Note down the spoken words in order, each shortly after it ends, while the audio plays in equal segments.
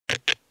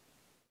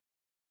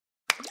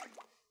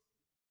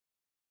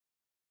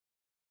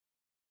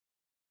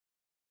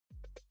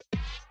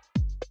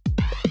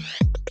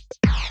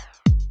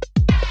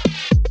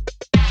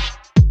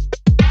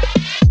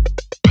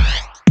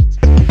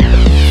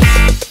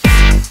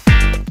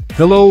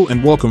Hello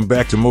and welcome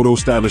back to Moto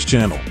Stylish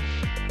channel.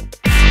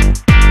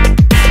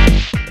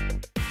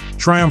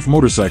 Triumph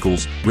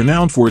Motorcycles,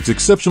 renowned for its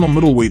exceptional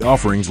middleweight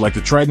offerings like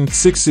the Triumph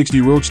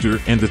 660 Roadster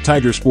and the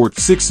Tiger Sport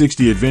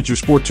 660 Adventure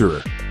Sport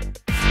Tourer,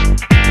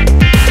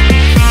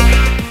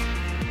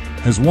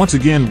 has once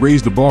again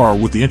raised the bar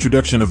with the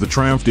introduction of the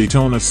Triumph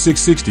Daytona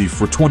 660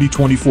 for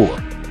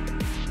 2024.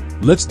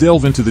 Let's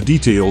delve into the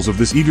details of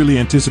this eagerly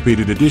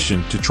anticipated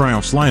addition to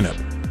Triumph's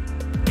lineup.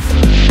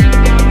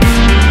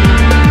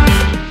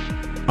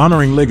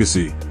 Honoring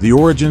legacy, the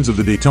origins of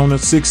the Daytona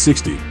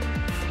 660.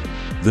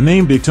 The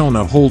name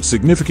Daytona holds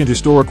significant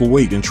historical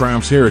weight in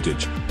Triumph's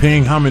heritage,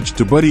 paying homage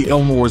to Buddy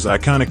Elmore's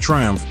iconic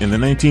Triumph in the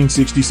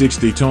 1966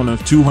 Daytona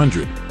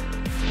 200.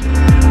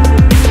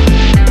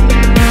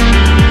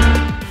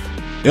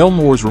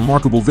 Elmore's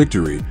remarkable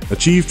victory,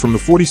 achieved from the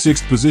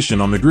 46th position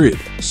on the grid,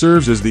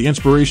 serves as the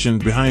inspiration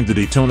behind the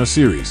Daytona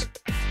series.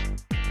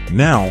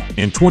 Now,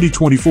 in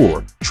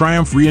 2024,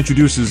 Triumph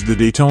reintroduces the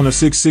Daytona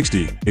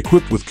 660,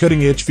 equipped with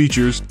cutting-edge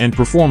features and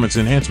performance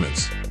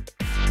enhancements.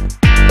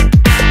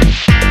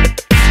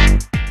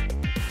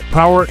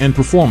 Power and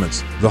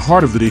performance, the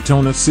heart of the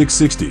Daytona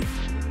 660.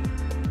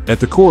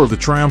 At the core of the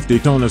Triumph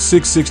Daytona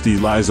 660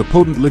 lies a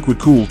potent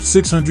liquid-cooled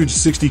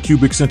 660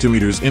 cubic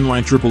centimeters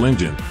inline-Triple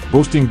engine,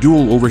 boasting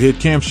dual overhead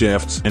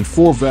camshafts and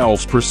 4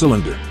 valves per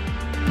cylinder.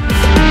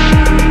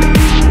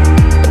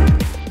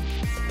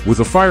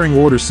 With a firing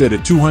order set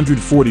at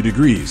 240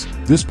 degrees,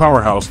 this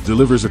powerhouse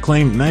delivers a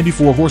claimed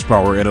 94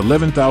 horsepower at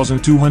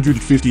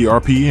 11,250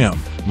 RPM,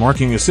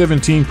 marking a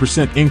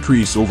 17%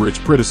 increase over its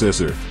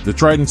predecessor, the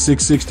Triumph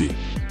 660.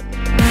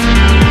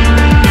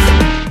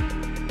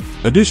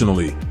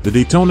 Additionally, the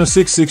Daytona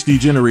 660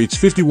 generates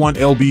 51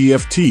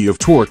 lb-ft of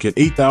torque at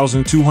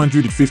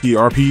 8,250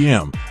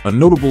 RPM, a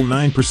notable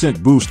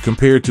 9% boost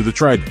compared to the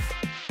Triumph.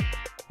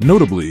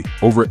 Notably,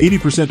 over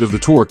 80% of the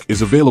torque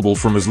is available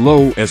from as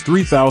low as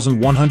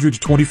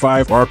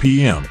 3,125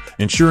 RPM,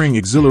 ensuring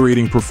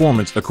exhilarating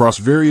performance across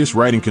various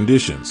riding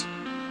conditions.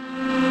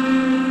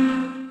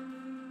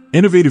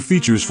 Innovative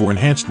features for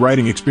enhanced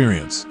riding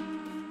experience.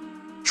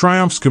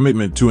 Triumph's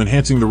commitment to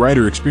enhancing the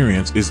rider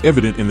experience is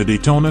evident in the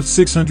Daytona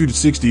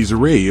 660's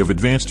array of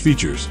advanced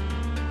features.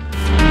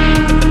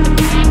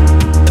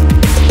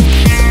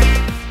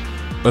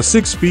 A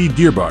 6-speed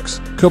gearbox,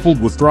 coupled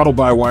with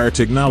throttle-by-wire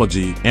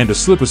technology and a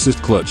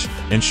slip-assist clutch,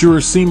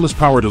 ensures seamless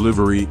power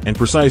delivery and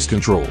precise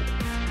control.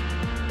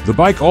 The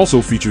bike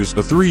also features a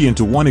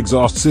 3-in-1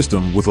 exhaust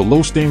system with a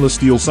low stainless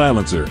steel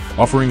silencer,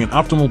 offering an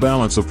optimal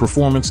balance of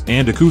performance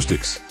and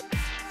acoustics.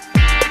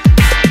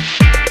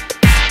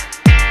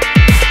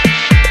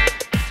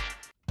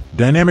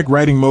 Dynamic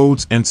riding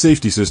modes and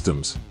safety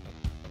systems.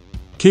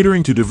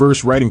 Catering to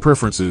diverse riding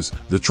preferences,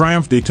 the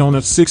Triumph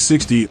Daytona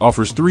 660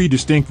 offers 3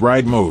 distinct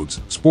ride modes: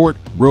 Sport,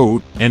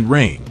 Road, and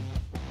Rain.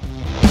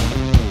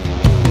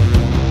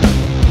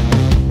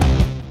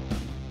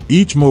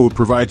 Each mode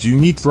provides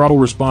unique throttle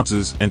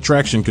responses and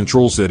traction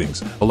control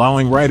settings,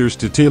 allowing riders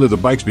to tailor the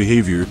bike's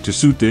behavior to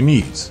suit their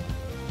needs.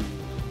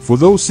 For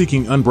those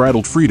seeking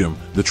unbridled freedom,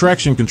 the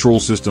traction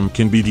control system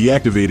can be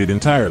deactivated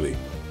entirely.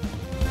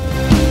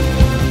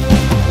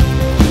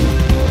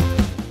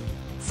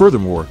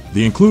 Furthermore,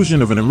 the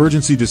inclusion of an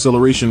emergency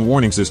deceleration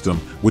warning system,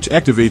 which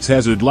activates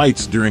hazard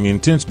lights during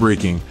intense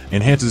braking,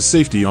 enhances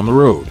safety on the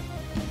road.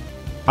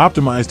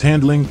 Optimized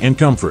handling and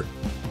comfort.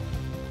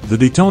 The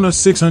Daytona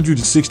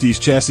 660's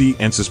chassis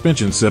and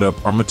suspension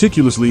setup are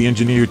meticulously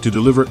engineered to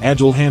deliver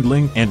agile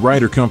handling and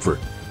rider comfort.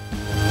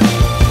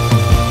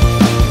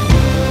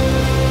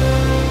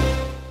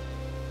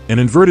 An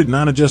inverted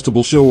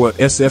non-adjustable Showa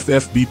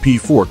SFFBP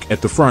fork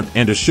at the front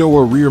and a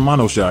Showa rear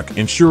monoshock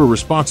ensure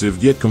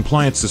responsive yet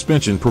compliant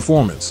suspension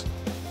performance.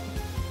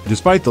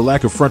 Despite the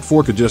lack of front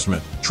fork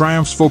adjustment,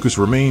 Triumph's focus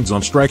remains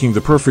on striking the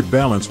perfect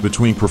balance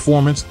between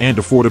performance and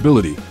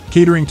affordability,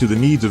 catering to the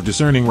needs of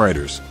discerning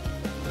riders.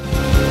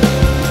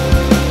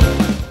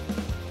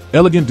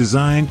 Elegant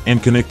design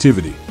and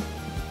connectivity.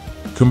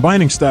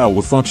 Combining style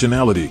with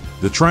functionality,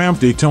 the Triumph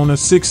Daytona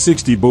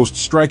 660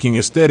 boasts striking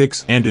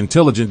aesthetics and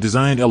intelligent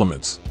design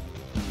elements.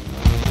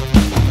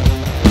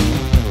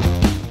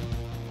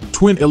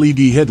 Twin LED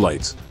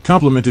headlights,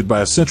 complemented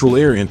by a central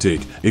air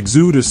intake,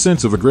 exude a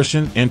sense of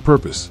aggression and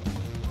purpose.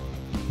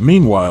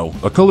 Meanwhile,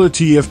 a color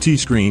TFT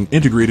screen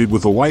integrated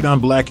with a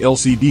white-on-black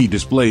LCD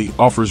display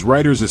offers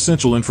riders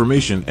essential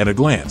information at a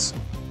glance.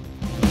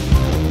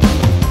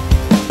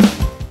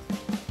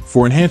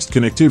 For enhanced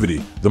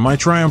connectivity, the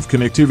MyTriumph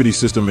connectivity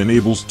system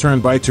enables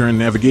turn-by-turn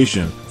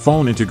navigation,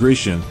 phone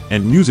integration,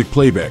 and music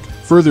playback,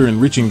 further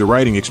enriching the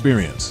riding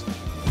experience.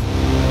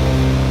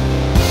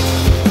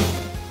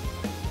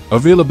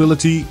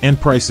 Availability and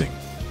pricing.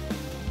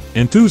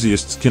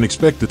 Enthusiasts can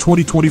expect the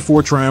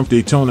 2024 Triumph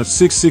Daytona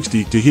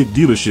 660 to hit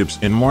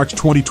dealerships in March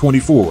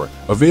 2024,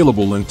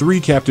 available in 3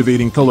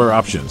 captivating color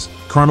options: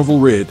 Carnival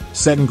Red,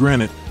 Satin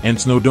Granite, and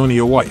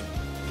Snowdonia White.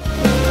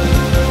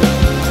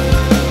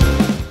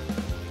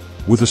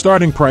 With a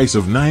starting price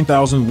of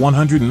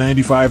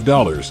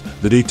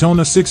 $9,195, the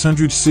Daytona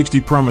 660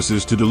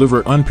 promises to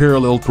deliver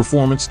unparalleled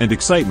performance and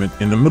excitement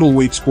in the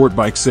middleweight sport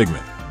bike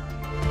segment.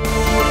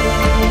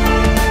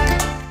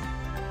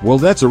 Well,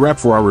 that's a wrap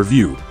for our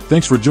review.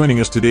 Thanks for joining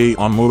us today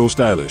on Moto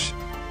Stylish.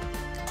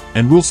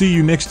 And we'll see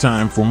you next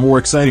time for more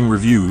exciting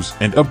reviews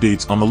and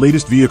updates on the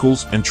latest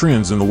vehicles and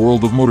trends in the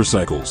world of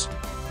motorcycles.